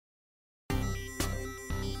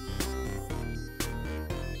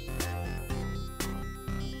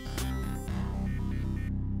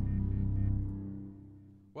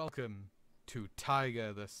Welcome to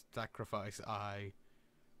Tiger the Sacrifice Eye.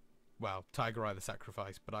 Well, Tiger Eye the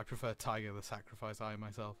Sacrifice, but I prefer Tiger the Sacrifice Eye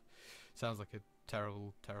myself. Sounds like a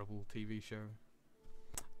terrible, terrible TV show.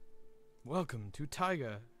 Welcome to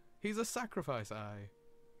Tiger. He's a Sacrifice Eye.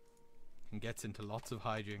 And gets into lots of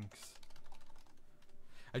hijinks.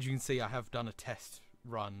 As you can see, I have done a test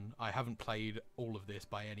run. I haven't played all of this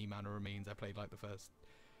by any manner of means. I played like the first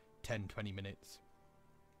 10-20 minutes.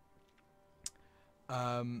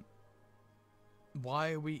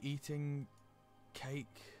 Why are we eating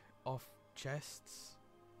cake off chests?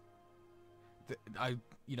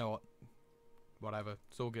 You know what? Whatever.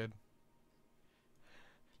 It's all good.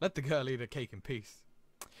 Let the girl eat a cake in peace.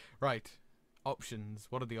 Right. Options.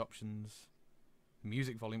 What are the options?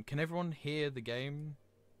 Music volume. Can everyone hear the game?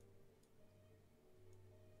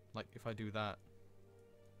 Like, if I do that.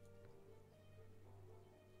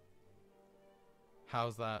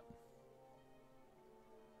 How's that?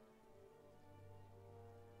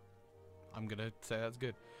 I'm gonna say that's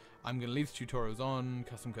good. I'm gonna leave the tutorials on,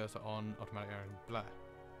 custom cursor on, automatic error, blah.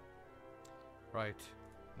 Right,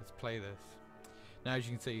 let's play this. Now, as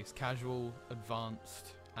you can see, it's casual,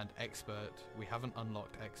 advanced, and expert. We haven't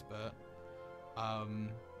unlocked expert,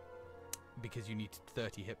 because you need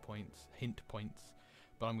 30 hint points.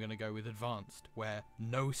 But I'm gonna go with advanced, where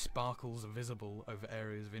no sparkles are visible over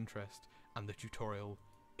areas of interest, and the tutorial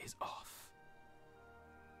is off.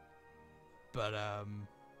 But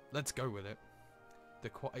let's go with it.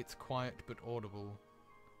 It's quiet but audible.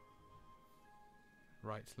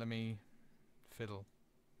 Right, let me fiddle.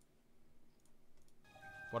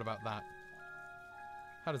 What about that?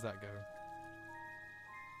 How does that go?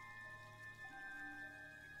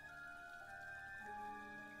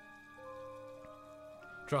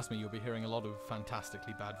 Trust me, you'll be hearing a lot of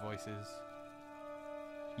fantastically bad voices.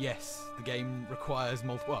 Yes, the game requires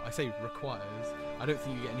multiple. Well, I say requires. I don't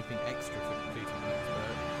think you get anything extra for completing an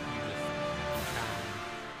expert. You just can.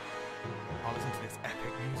 I'll listen to this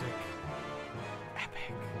epic music.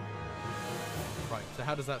 Epic. Right, so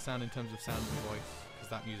how does that sound in terms of sound and voice? Because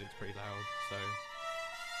that music's pretty loud, so...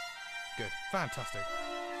 Good. Fantastic.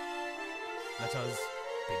 Let us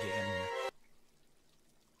begin.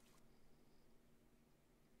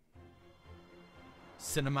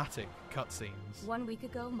 Cinematic cutscenes. 1 week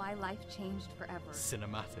ago, my life changed forever.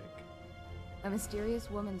 Cinematic. A mysterious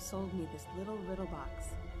woman sold me this little riddle box.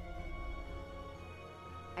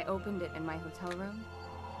 I opened it in my hotel room,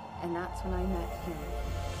 and that's when I met him.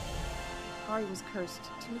 Hari was cursed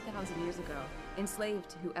 2,000 years ago, enslaved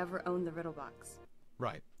to whoever owned the riddle box.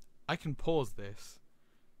 Right. I can pause this.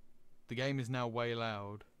 The game is now way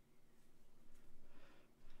loud.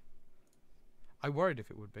 I worried if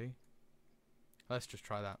it would be. Let's just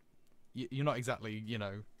try that. You're not exactly, you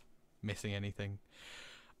know, missing anything.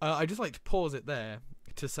 I'd just like to pause it there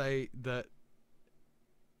to say that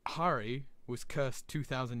Hari was cursed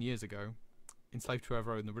 2,000 years ago, enslaved to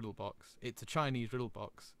whoever owned the riddle box. It's a Chinese riddle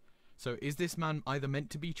box. So is this man either meant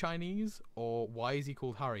to be Chinese, or why is he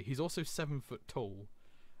called Hari? He's also 7 foot tall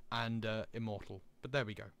and immortal. But there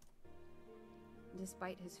we go.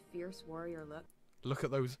 Despite his fierce warrior look. Look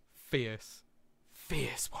at those fierce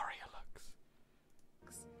warrior looks.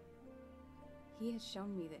 He has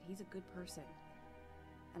shown me that he's a good person,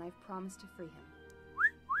 and I've promised to free him.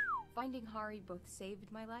 Finding Hari both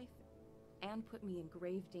saved my life and put me in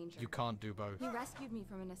grave danger. You can't do both. He rescued me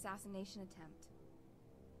from an assassination attempt.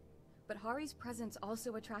 But Hari's presence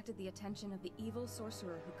also attracted the attention of the evil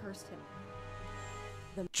sorcerer who cursed him.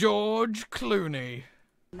 The George Clooney.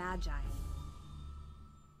 Magi.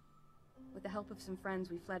 With the help of some friends,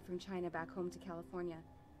 we fled from China back home to California.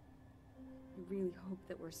 I really hope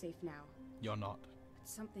that we're safe now. You're not. But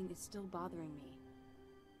something is still bothering me.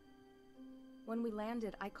 When we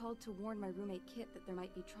landed, I called to warn my roommate Kit that there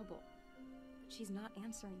might be trouble. But she's not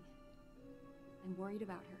answering. I'm worried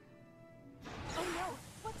about her. Oh no!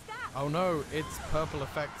 What's that? Oh no, it's purple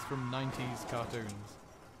effects from 90s cartoons.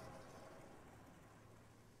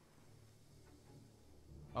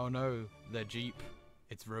 Oh no, their Jeep.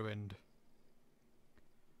 It's ruined.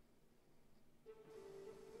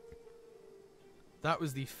 That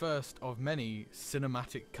was the first of many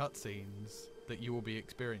cinematic cutscenes that you will be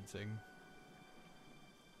experiencing.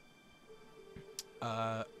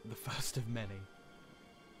 The first of many.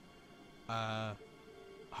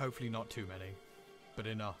 Hopefully not too many, but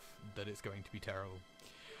enough that it's going to be terrible.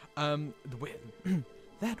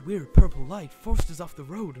 That weird purple light forced us off the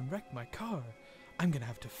road and wrecked my car. I'm gonna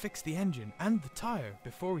have to fix the engine and the tire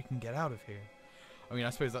before we can get out of here. I mean,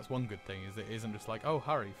 I suppose that's one good thing, is it isn't just like, oh,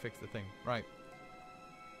 hurry, fix the thing. Right.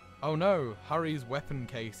 Oh no, Hari's weapon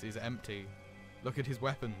case is empty. Look at his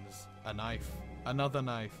weapons. A knife, another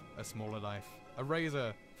knife, a smaller knife, a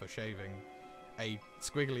razor for shaving, a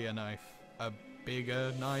squigglier knife, a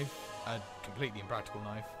bigger knife, a completely impractical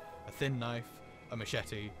knife, a thin knife, a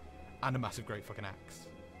machete, and a massive great fucking axe.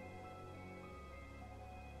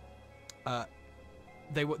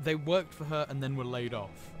 They worked for her and then were laid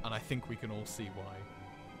off, and I think we can all see why.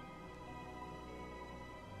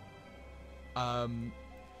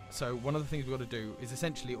 So one of the things we've got to do is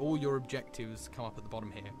essentially all your objectives come up at the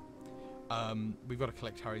bottom here. We've got to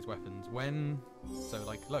collect Harry's weapons. So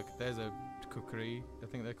like, look, there's a kukri, I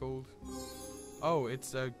think they're called. Oh,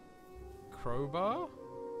 it's a crowbar?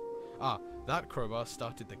 Ah, that crowbar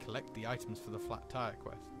started to collect the items for the flat tire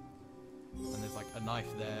quest. And there's like a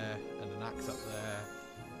knife there, and an axe up there,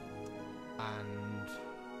 and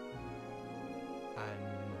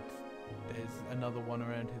there's another one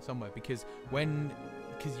around here somewhere, because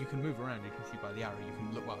you can move around, you can see by the arrow, you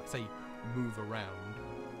can look, well, I say move around.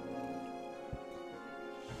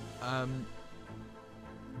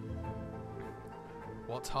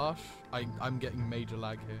 What's harsh? I'm getting major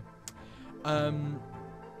lag here.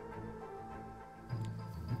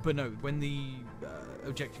 But no, when the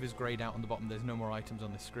objective is greyed out on the bottom, there's no more items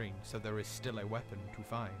on the screen, so there is still a weapon to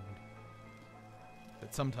find.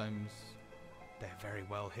 But sometimes they're very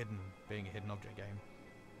well hidden, being a hidden object game.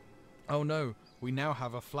 Oh no, we now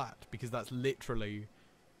have a flat, because that's literally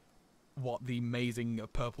what the amazing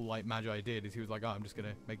purple light magi did, is he was like, oh, I'm just going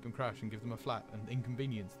to make them crash and give them a flat and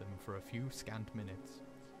inconvenience them for a few scant minutes.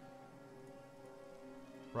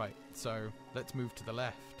 Right, so let's move to the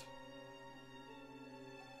left.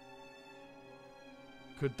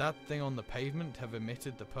 Could that thing on the pavement have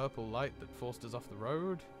emitted the purple light that forced us off the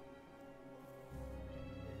road?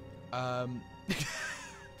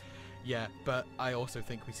 Yeah, but I also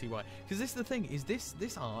think we see why. Because this is the thing, is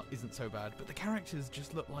this art isn't so bad, but the characters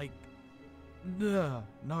just look like... no.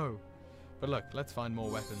 But look, let's find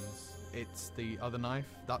more weapons. It's the other knife.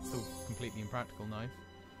 That's the completely impractical knife.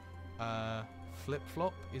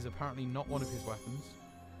 Flip-flop is apparently not one of his weapons.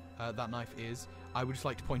 That knife is. I would just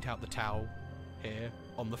like to point out the towel here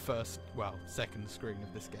on the second screen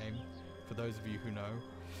of this game, for those of you who know.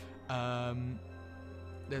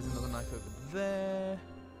 There's another knife over there.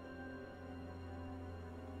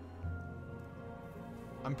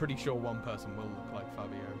 I'm pretty sure one person will look like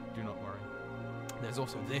Fabio, do not worry. There's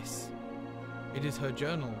also this. It is her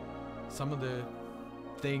journal. Some of the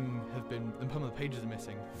pages are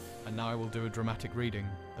missing, and now I will do a dramatic reading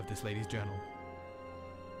of this lady's journal.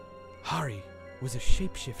 Harry was a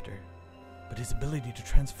shapeshifter, but his ability to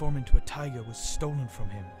transform into a tiger was stolen from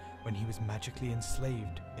him when he was magically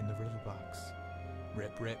enslaved in the riddle box.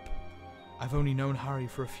 Rip rip. I've only known Harry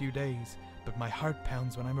for a few days, but my heart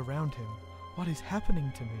pounds when I'm around him. What is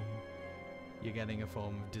happening to me? You're getting a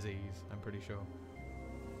form of disease, I'm pretty sure.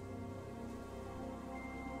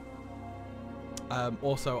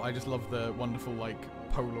 Also, I just love the wonderful, like,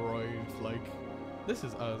 Polaroid, like, this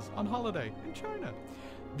is us on holiday in China.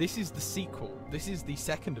 This is the sequel. This is the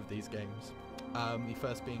second of these games. The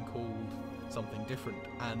first being called something different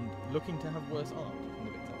and looking to have worse art from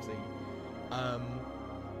the bits I've seen.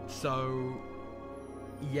 So,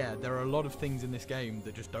 yeah, there are a lot of things in this game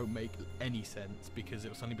that just don't make any sense, because it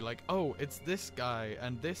will suddenly be like, oh, it's this guy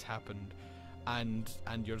and this happened, and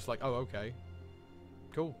you're just like, oh, okay,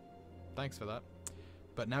 cool, thanks for that.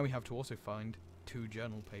 But now we have to also find 2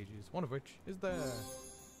 journal pages, one of which is there.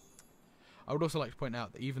 I would also like to point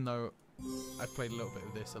out that even though I've played a little bit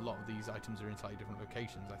of this, a lot of these items are in slightly different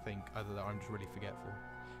locations, I think, either that I'm just really forgetful.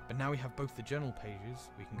 But now we have both the journal pages,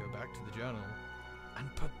 we can go back to the journal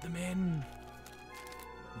and put them in.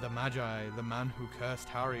 The Magi, the man who cursed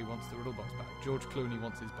Harry, wants the riddle box back. George Clooney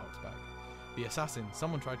wants his box back. The assassin,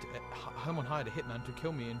 someone hired a hitman to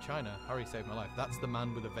kill me in China. Harry saved my life. That's the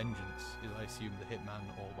man with a vengeance, is I assume the hitman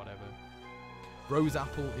or whatever. Rose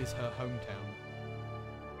Apple is her hometown,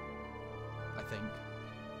 I think.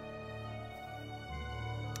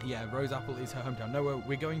 Yeah, Rose Apple is her hometown. No,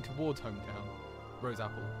 we're going towards hometown. Rose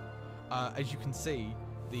Apple. As you can see,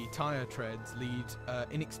 the tyre treads lead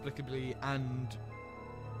inexplicably and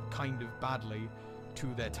kind of badly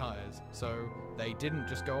to their tyres. So they didn't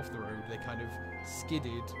just go off the road, they kind of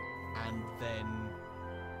skidded and then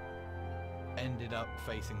ended up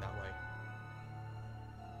facing that way.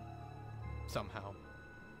 Somehow.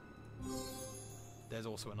 There's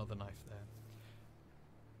also another knife there.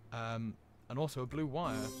 And also a blue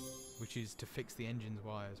wire, which is to fix the engine's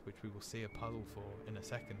wires, which we will see a puzzle for in a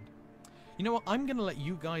second. You know what, I'm going to let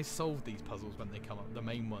you guys solve these puzzles when they come up, the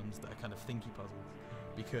main ones that are kind of thinky puzzles,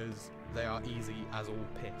 because they are easy as all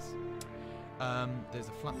piss. There's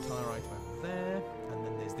a flat tire item over there, and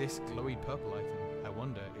then there's this glowy purple item. I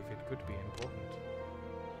wonder if it could be important.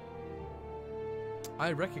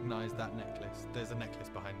 I recognise that necklace. There's a necklace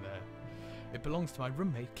behind there. It belongs to my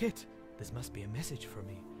roommate, Kit. This must be a message for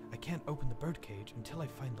me. I can't open the birdcage until I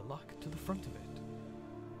find the lock to the front of it.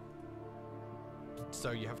 So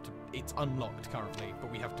you have to... It's unlocked currently,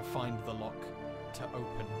 but we have to find the lock to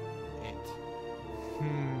open it.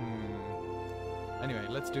 Anyway,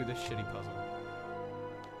 let's do this shitty puzzle.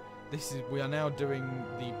 We are now doing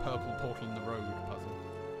the purple portal in the road puzzle.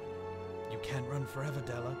 You can't run forever,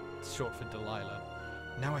 Della. It's short for Delilah.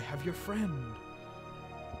 Now I have your friend.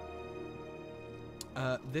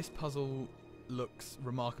 This puzzle looks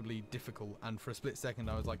remarkably difficult, and for a split second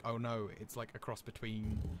I was like, oh no, it's like a cross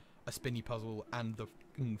between a spinny puzzle and the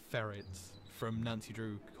ferrets from Nancy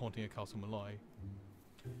Drew Haunting a Castle Malloy.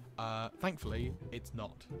 Thankfully, it's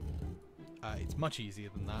not. It's much easier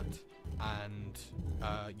than that, and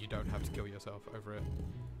you don't have to kill yourself over it.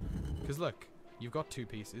 Because look, you've got two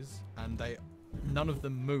pieces, and none of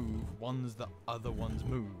them move ones that other ones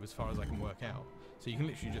move, as far as I can work out. So you can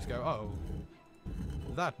literally just go, oh,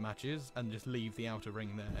 that matches, and just leave the outer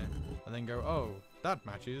ring there, and then go, oh, that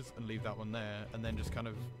matches, and leave that one there, and then just kind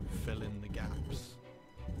of fill in the gaps.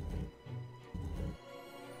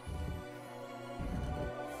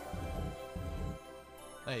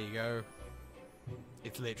 There you go.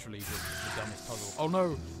 It's literally just the dumbest puzzle. Oh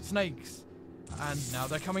no, snakes! And now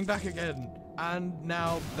they're coming back again! And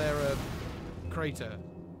now they're a crater.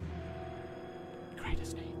 Crater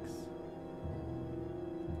snakes.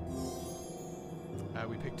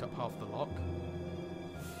 We picked up half the lock.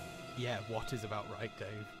 Yeah, what is about right,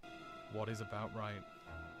 Dave? What is about right?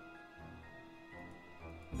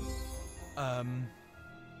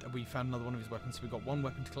 We found another one of his weapons, so we got one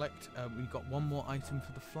weapon to collect. We got one more item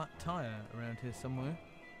for the flat tire around here somewhere.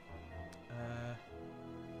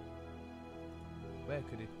 Where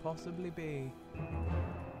could it possibly be?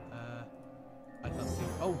 I can't see.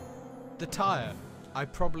 Oh, the tire. I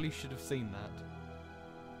probably should have seen that.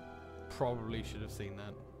 Probably should have seen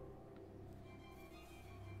that.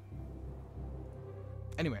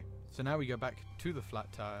 Anyway, so now we go back to the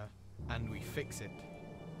flat tire and we fix it.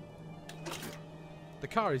 The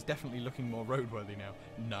car is definitely looking more roadworthy now.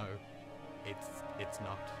 No, it's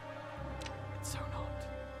not. It's so not.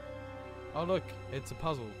 Oh look, it's a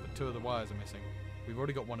puzzle, but two of the wires are missing. We've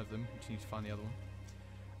already got one of them, we just need to find the other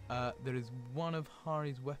one. There is one of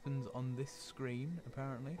Hari's weapons on this screen,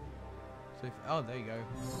 apparently. So oh, there you go.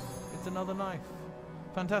 It's another knife.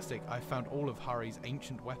 Fantastic, I found all of Hari's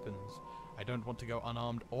ancient weapons. I don't want to go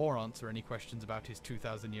unarmed or answer any questions about his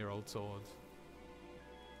 2,000-year-old swords.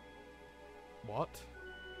 What?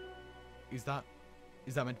 Is that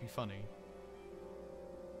meant to be funny?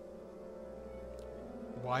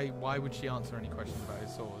 Why would she answer any questions about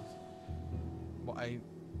his swords?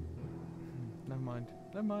 Never mind.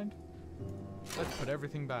 Never mind. Let's put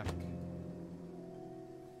everything back.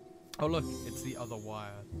 Oh look, it's the other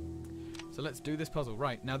wire. So let's do this puzzle.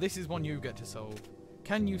 Right, now this is one you get to solve.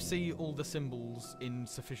 Can you see all the symbols in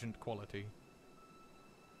sufficient quality?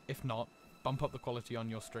 If not, bump up the quality on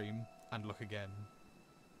your stream and look again.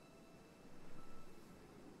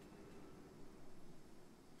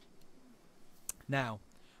 Now,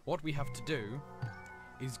 what we have to do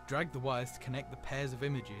is drag the wires to connect the pairs of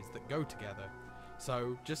images that go together.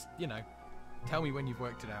 So just, you know, tell me when you've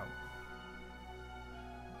worked it out.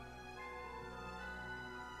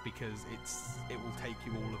 Because it will take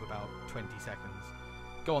you all of about 20 seconds.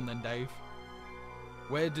 Go on then, Dave.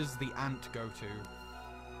 Where does the ant go to?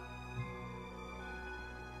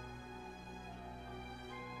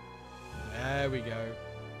 There we go.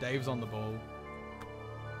 Dave's on the ball.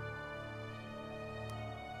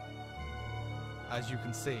 As you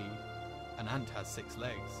can see, an ant has 6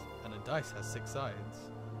 legs, and a dice has 6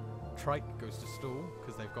 sides. Trike goes to stool,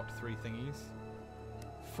 because they've got 3 thingies.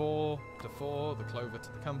 4 to 4, the clover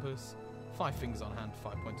to the compass. 5 fingers on hand,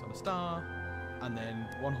 5 points on a star. And then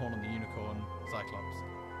 1 horn on the unicorn, Cyclops.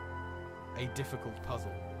 A difficult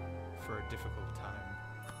puzzle for a difficult time.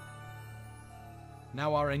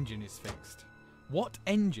 Now our engine is fixed. What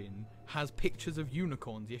engine has pictures of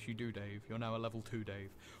unicorns? Yes, you do, Dave. You're now a level 2,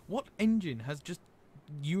 Dave. What engine has just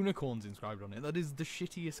unicorns inscribed on it? That is the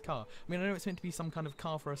shittiest car. I mean, I know it's meant to be some kind of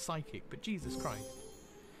car for a psychic, but Jesus Christ.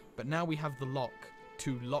 But now we have the lock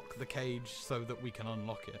to lock the cage so that we can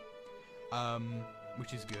unlock it.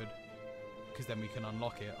 Which is good, because then we can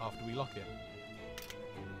unlock it after we lock it.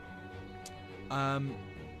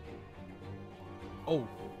 Oh,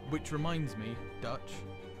 which reminds me, Dutch,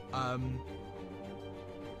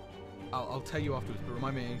 I'll tell you afterwards, but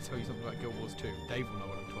remind me I need to tell you something about Guild Wars 2. Dave will know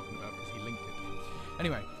what I'm talking about because he linked it.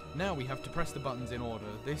 Anyway, now we have to press the buttons in order.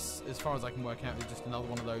 This, as far as I can work out, is just another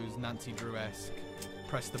one of those Nancy Drew-esque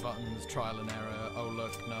press the buttons, trial and error. Oh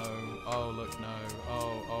look, no. Oh look, no.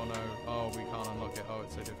 Oh no. Oh, we can't unlock it. Oh,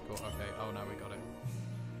 it's so difficult. Okay. Oh, now we got it.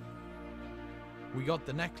 We got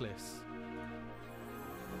the necklace.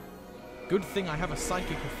 Good thing I have a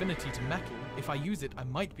psychic affinity to metal. If I use it, I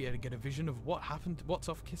might be able to get a vision of what's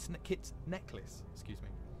off Kit's necklace. Excuse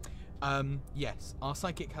me. Yes, our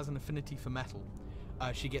psychic has an affinity for metal.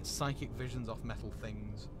 She gets psychic visions off metal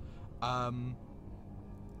things.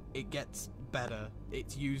 It gets better.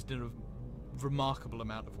 It's used in a remarkable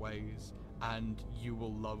amount of ways, and you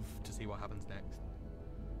will love to see what happens next.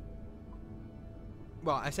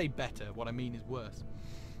 Well, I say better. What I mean is worse.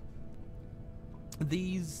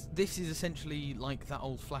 This is essentially like that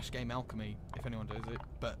old Flash game Alchemy, if anyone does it,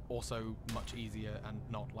 but also much easier and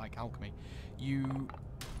not like Alchemy. You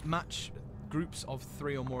match groups of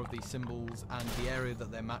 3 or more of these symbols, and the area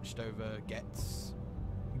that they're matched over gets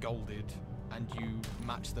golded, and you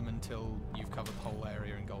match them until you've covered the whole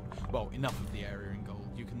area in gold. Well, enough of the area in gold.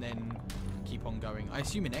 You can then keep on going. I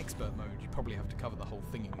assume in expert mode you probably have to cover the whole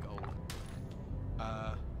thing in gold.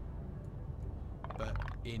 But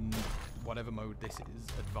in whatever mode this is,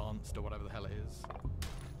 advanced or whatever the hell it is,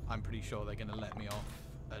 I'm pretty sure they're going to let me off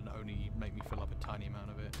and only make me fill up a tiny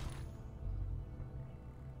amount of it.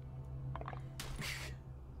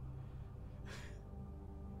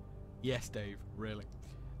 Yes, Dave, really.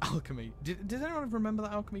 Alchemy. Did anyone remember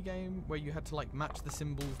that Alchemy game where you had to like match the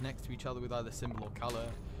symbols next to each other with either symbol or colour,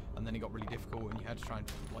 and then it got really difficult and you had to try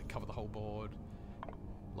and like cover the whole board?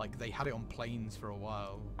 Like, they had it on planes for a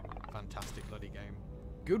while. Fantastic bloody game.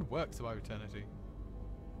 Good work, Survive Eternity.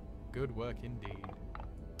 Good work indeed.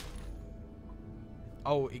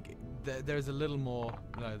 Oh, there's a little more.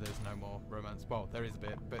 No, there's no more romance. Well, there is a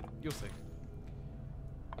bit, but you'll see.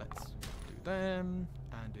 Let's do them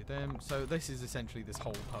and do them. So this is essentially this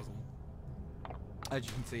whole puzzle. As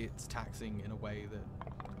you can see, it's taxing in a way that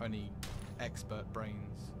only expert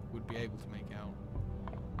brains would be able to make out.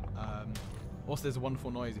 Also, there's a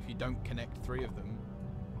wonderful noise if you don't connect 3 of them.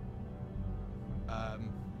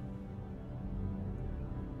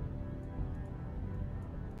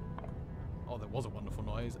 Oh, there was a wonderful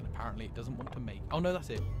noise, and apparently it doesn't want to make... Oh, no,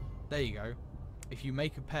 that's it. There you go. If you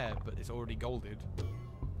make a pair, but it's already golded,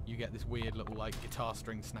 you get this weird little, like, guitar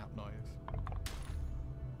string snap noise.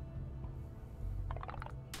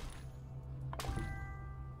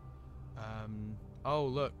 Oh,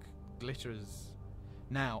 look. Glitters.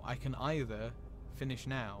 Now, I can either finish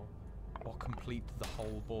now or complete the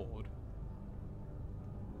whole board.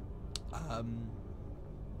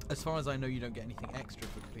 As far as I know, you don't get anything extra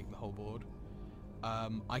for completing the whole board.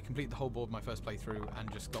 I completed the whole board my first playthrough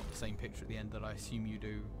and just got the same picture at the end that I assume you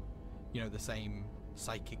do. You know, the same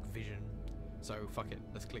psychic vision. So, fuck it.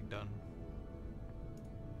 Let's click done.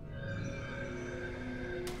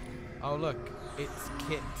 Oh, look. It's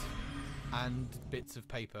Kit and bits of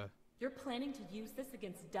paper. You're planning to use this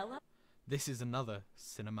against Della? This is another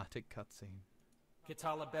cinematic cutscene.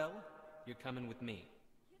 Kitala Bell, you're coming with me.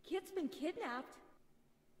 Kit's been kidnapped.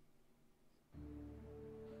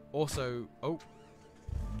 Also, oh,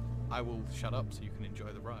 I will shut up so you can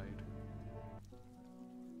enjoy the ride.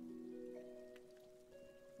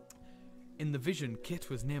 In the vision, Kit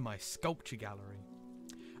was near my sculpture gallery.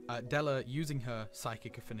 Della, using her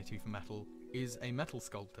psychic affinity for metal, is a metal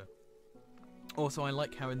sculptor. Also, I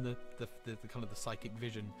like how in the kind of the psychic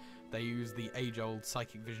vision, they use the age-old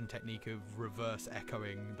psychic vision technique of reverse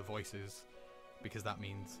echoing the voices, because that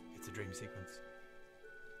means it's a dream sequence.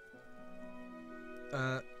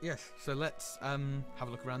 Yes, so let's have a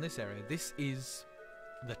look around this area. This is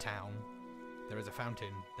the town. There is a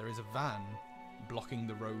fountain. There is a van blocking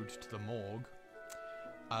the road to the morgue,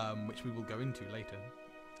 which we will go into later.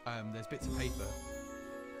 There's bits of paper.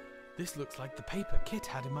 This looks like the paper Kit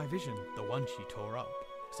had in my vision, the one she tore up.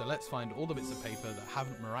 So let's find all the bits of paper that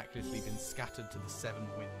haven't miraculously been scattered to the 7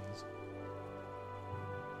 winds.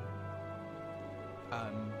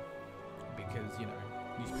 Because, you know,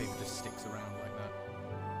 newspaper just sticks around like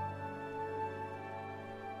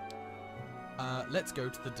that. Let's go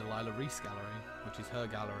to the Delilah Reese gallery, which is her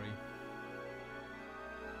gallery.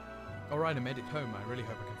 Alright, I made it home. I really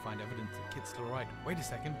hope I can find evidence that Kit's still right. Wait a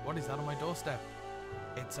second, what is that on my doorstep?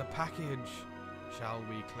 It's a package. Shall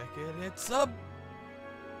we click it? It's a...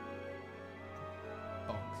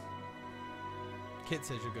 box. Kit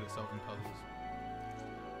says you're good at solving puzzles.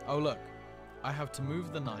 Oh look, I have to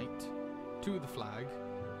move the knight to the flag,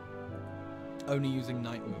 only using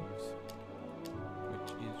knight moves.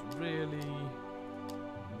 Which is really...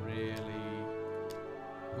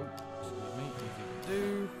 excuse me, easy to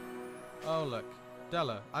do. Oh look,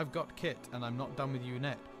 Della, I've got Kit and I'm not done with you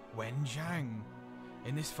yet. Wen Zhang.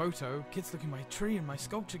 In this photo, kids look at my tree in my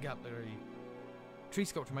sculpture gallery. Tree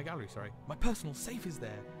sculpture in my gallery, sorry. My personal safe is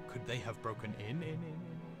there. Could they have broken in?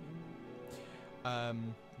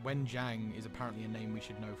 Wen Zhang is apparently a name we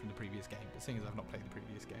should know from the previous game, but seeing as I've not played the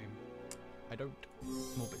previous game, I don't.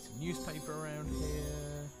 More bits of newspaper around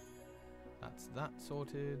here. That's that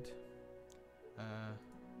sorted.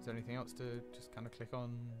 Is there anything else to just kind of click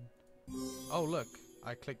on? Oh look,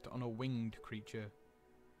 I clicked on a winged creature.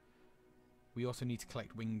 We also need to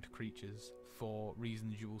collect winged creatures for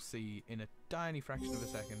reasons you will see in a tiny fraction of a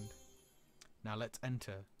second. Now let's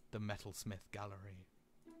enter the Metalsmith Gallery.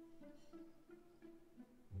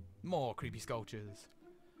 More creepy sculptures.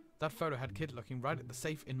 That photo had Kid looking right at the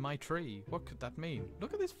safe in my tree. What could that mean?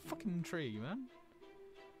 Look at this fucking tree, man.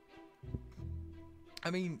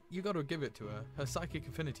 I mean, you gotta give it to her. Her psychic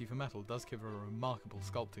affinity for metal does give her a remarkable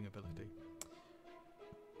sculpting ability.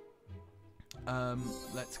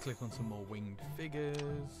 Let's click on some more winged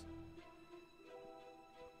figures.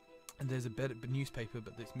 And there's a bit of newspaper,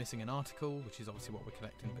 but it's missing an article, which is obviously what we're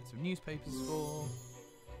collecting bits of newspapers for.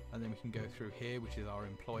 And then we can go through here, which is our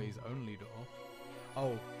employees only door.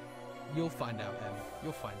 Oh, you'll find out, Em.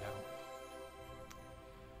 You'll find out.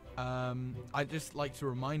 I'd just like to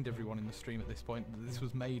remind everyone in the stream at this point that this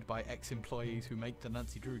was made by ex-employees who make the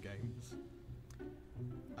Nancy Drew games.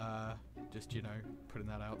 Just, you know, putting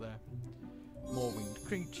that out there. More winged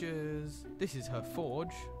creatures. This is her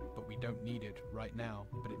forge, but we don't need it right now,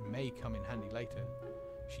 but it may come in handy later.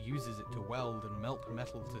 She uses it to weld and melt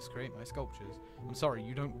metal to create my sculptures. I'm sorry,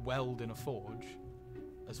 you don't weld in a forge,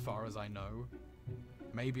 as far as I know.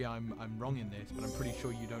 Maybe I'm wrong in this, but I'm pretty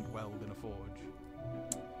sure you don't weld in a forge.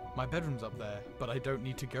 My bedroom's up there, but I don't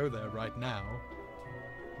need to go there right now.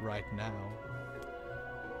 Right now.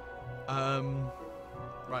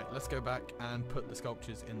 Right, let's go back and put the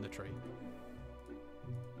sculptures in the tree.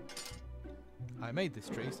 I made this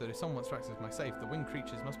tree so that if someone wants to access my safe, the winged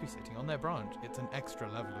creatures must be sitting on their branch. It's an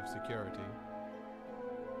extra level of security.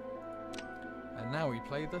 And now we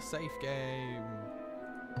play the safe game.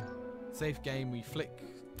 Safe game, we flick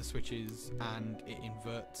the switches and it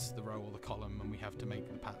inverts the row or the column and we have to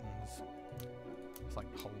make the patterns. It's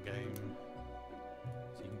like the whole game.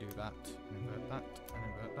 So you can do that, and invert that, and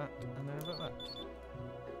invert that, and then invert that.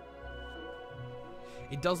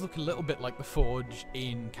 It does look a little bit like the forge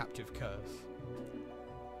in Captive Curse.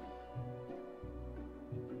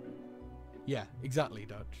 Yeah, exactly,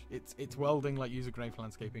 Dutch. It's welding like user grenade for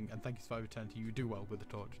landscaping, and thank you for eternity, you do weld with the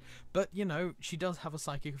torch. But, you know, she does have a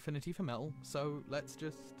psychic affinity for metal, so let's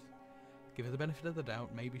just give her the benefit of the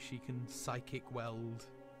doubt. Maybe she can psychic weld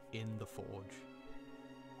in the forge.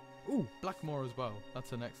 Ooh, Blackmore as well.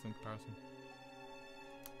 That's an excellent comparison.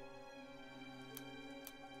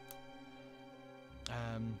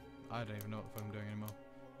 I don't even know what I'm doing anymore.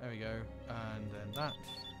 There we go, and then that.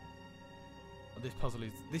 This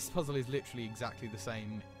puzzle is literally exactly the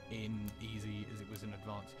same in easy as it was in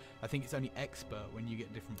advanced. I think it's only expert when you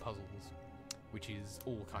get different puzzles, which is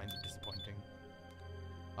all kinds of disappointing.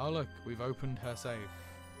 Oh look, we've opened her safe.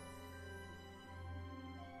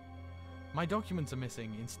 My documents are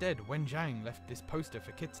missing. Instead, Wen Zhang left this poster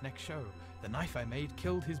for Kit's next show. The knife I made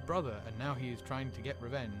killed his brother, and now he is trying to get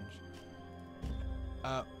revenge.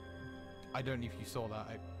 I don't know if you saw that.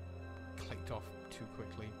 I clicked off too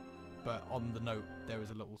quickly. But on the note, there is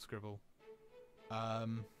a little scribble. Oh,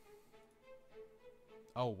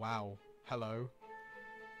 wow. Hello.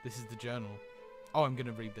 This is the journal. Oh, I'm going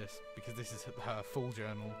to read this, because this is her full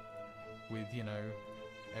journal with, you know,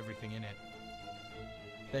 everything in it.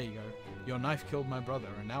 There you go. Your knife killed my brother,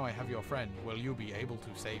 and now I have your friend. Will you be able to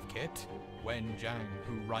save Kit? Wen Zhang,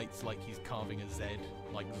 who writes like he's carving a Z,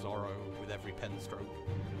 like Zorro, with every pen stroke.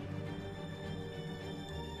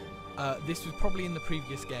 This was probably in the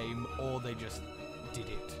previous game, or they just did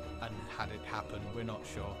it and had it happen. We're not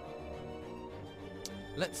sure.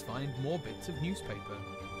 Let's find more bits of newspaper.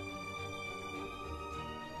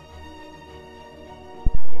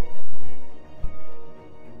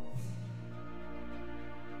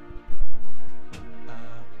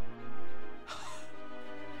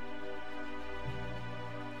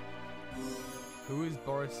 Who is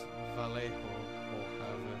Boris Vallejo, or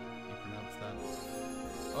however you pronounce that?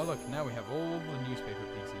 Oh look, now we have all the newspaper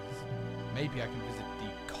pieces. Maybe I can visit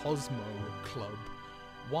the Cosmo Club.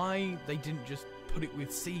 Why they didn't just put it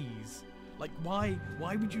with C's? Like, why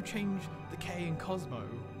would you change the K in Cosmo?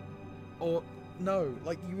 Or, no,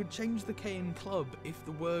 like, you would change the K in Club if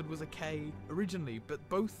the word was a K originally, but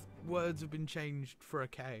both words have been changed for a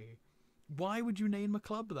K. Why would you name a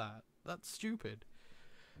club that? That's stupid.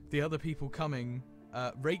 The other people coming,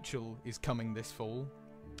 Rachel is coming this fall,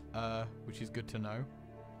 which is good to know.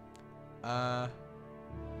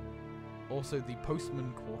 Also the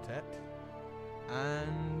Postman Quartet.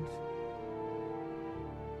 And...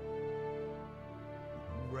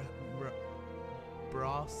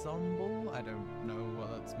 Brassemble? I don't know what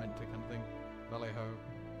that's meant to kind of thing. Vallejo.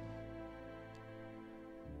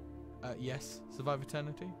 Yes, Survive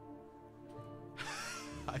Eternity.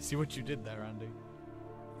 I see what you did there, Andy.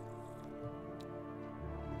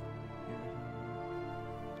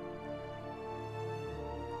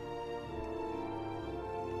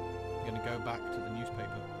 I'm gonna go back to the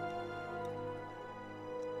newspaper.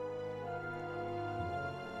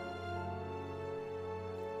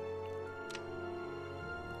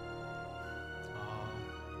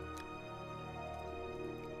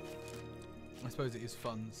 I suppose it is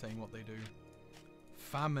fun saying what they do.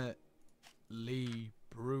 Family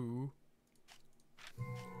Brew.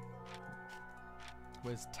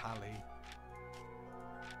 Where's Tally?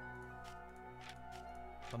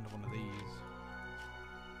 Under one of these.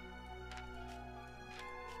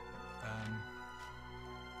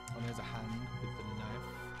 Oh, there's a hand with the knife.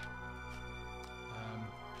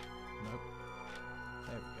 Nope.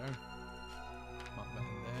 There we go. Mark that in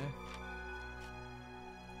there.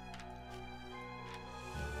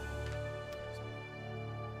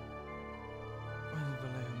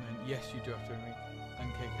 Yes, you do have to remake. And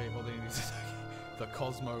KK, all they need is the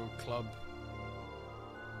Cosmo Club,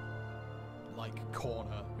 like,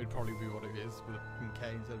 corner. It'd probably be what it is, with a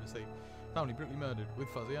K instead of a C. Family brutally murdered with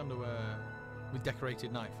fuzzy underwear, with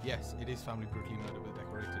decorated knife. Yes, it is family brutally murdered with a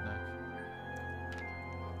decorated knife.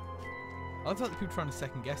 I love that people trying to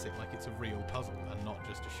second guess it like it's a real puzzle and not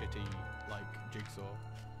just a shitty, like, jigsaw.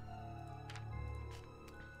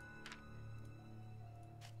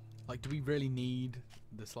 Like, do we really need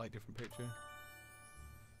the slight different picture?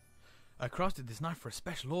 I crafted this knife for a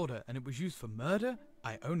special order, and it was used for murder?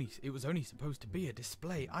 It was only supposed to be a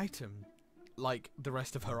display item. Like, the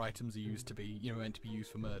rest of her items are used to be, you know, meant to be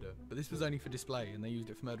used for murder. But this was only for display, and they used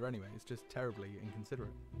it for murder anyway. It's just terribly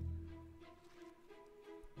inconsiderate.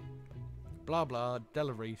 Blah blah,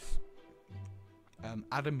 Della Reese.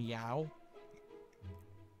 Adam Yao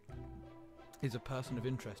is a person of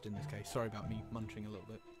interest in this case. Sorry about me munching a little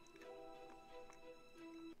bit.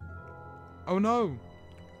 Oh no!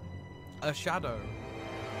 A shadow.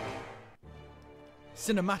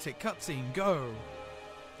 Cinematic cutscene, go!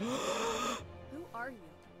 Who are you?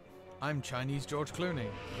 I'm Chinese George Clooney.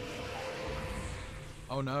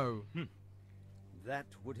 Oh no. That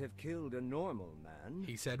would have killed a normal man.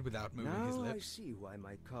 He said without moving now his I lips. see why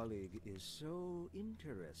my colleague is so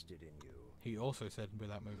interested in you. He also said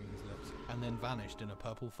without moving his lips, and then vanished in a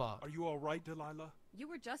purple fart. Are you all right, Delilah? You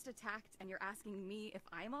were just attacked and you're asking me if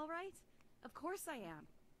I'm alright? Of course I am.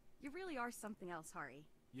 You really are something else, Hari.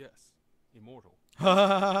 Yes, immortal.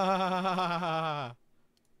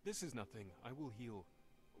 This is nothing. I will heal.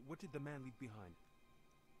 What did the man leave behind?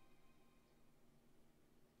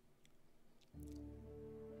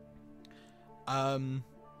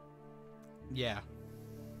 Yeah.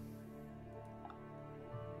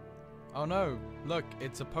 Oh no, look,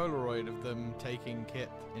 it's a Polaroid of them taking Kit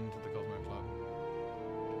into the Cosmo Club.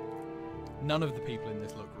 None of the people in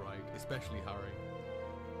this look right, especially Harry.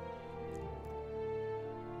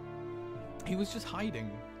 He was just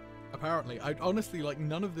hiding, apparently. Honestly, like,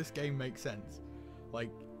 none of this game makes sense.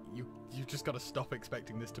 Like, you just gotta stop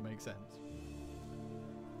expecting this to make sense.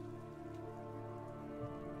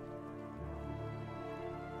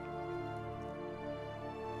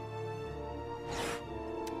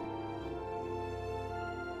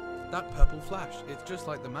 That purple flash, it's just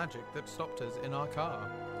like the magic that stopped us in our car.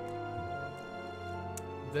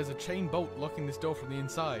 There's a chain bolt locking this door from the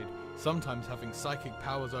inside. Sometimes having psychic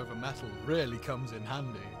powers over metal really comes in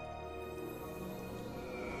handy.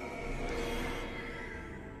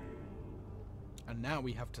 And now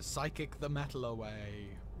we have to psychic the metal away.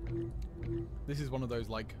 This is one of those,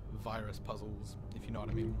 like, virus puzzles, if you know what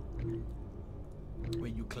I mean. Where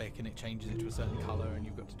you click and it changes it to a certain colour and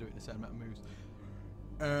you've got to do it in a certain amount of moves.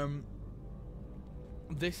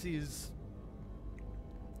 This is...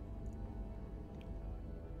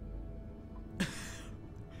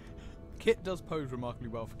 Kit does pose remarkably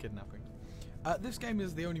well for kidnapping. This game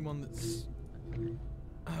is the only one that's...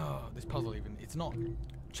 this puzzle even, it's not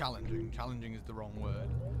challenging. Challenging is the wrong word.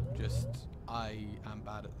 Just, I am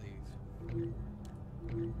bad at these.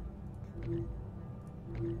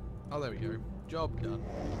 Oh, there we go. Job done.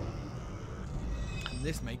 And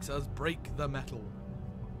this makes us break the metal.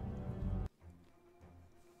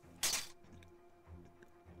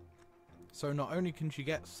 So not only can she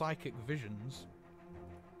get psychic visions,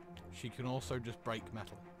 she can also just break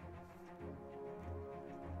metal.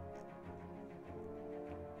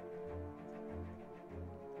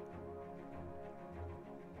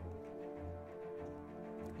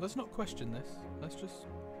 Let's not question this. Let's just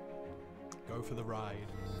go for the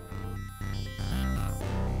ride.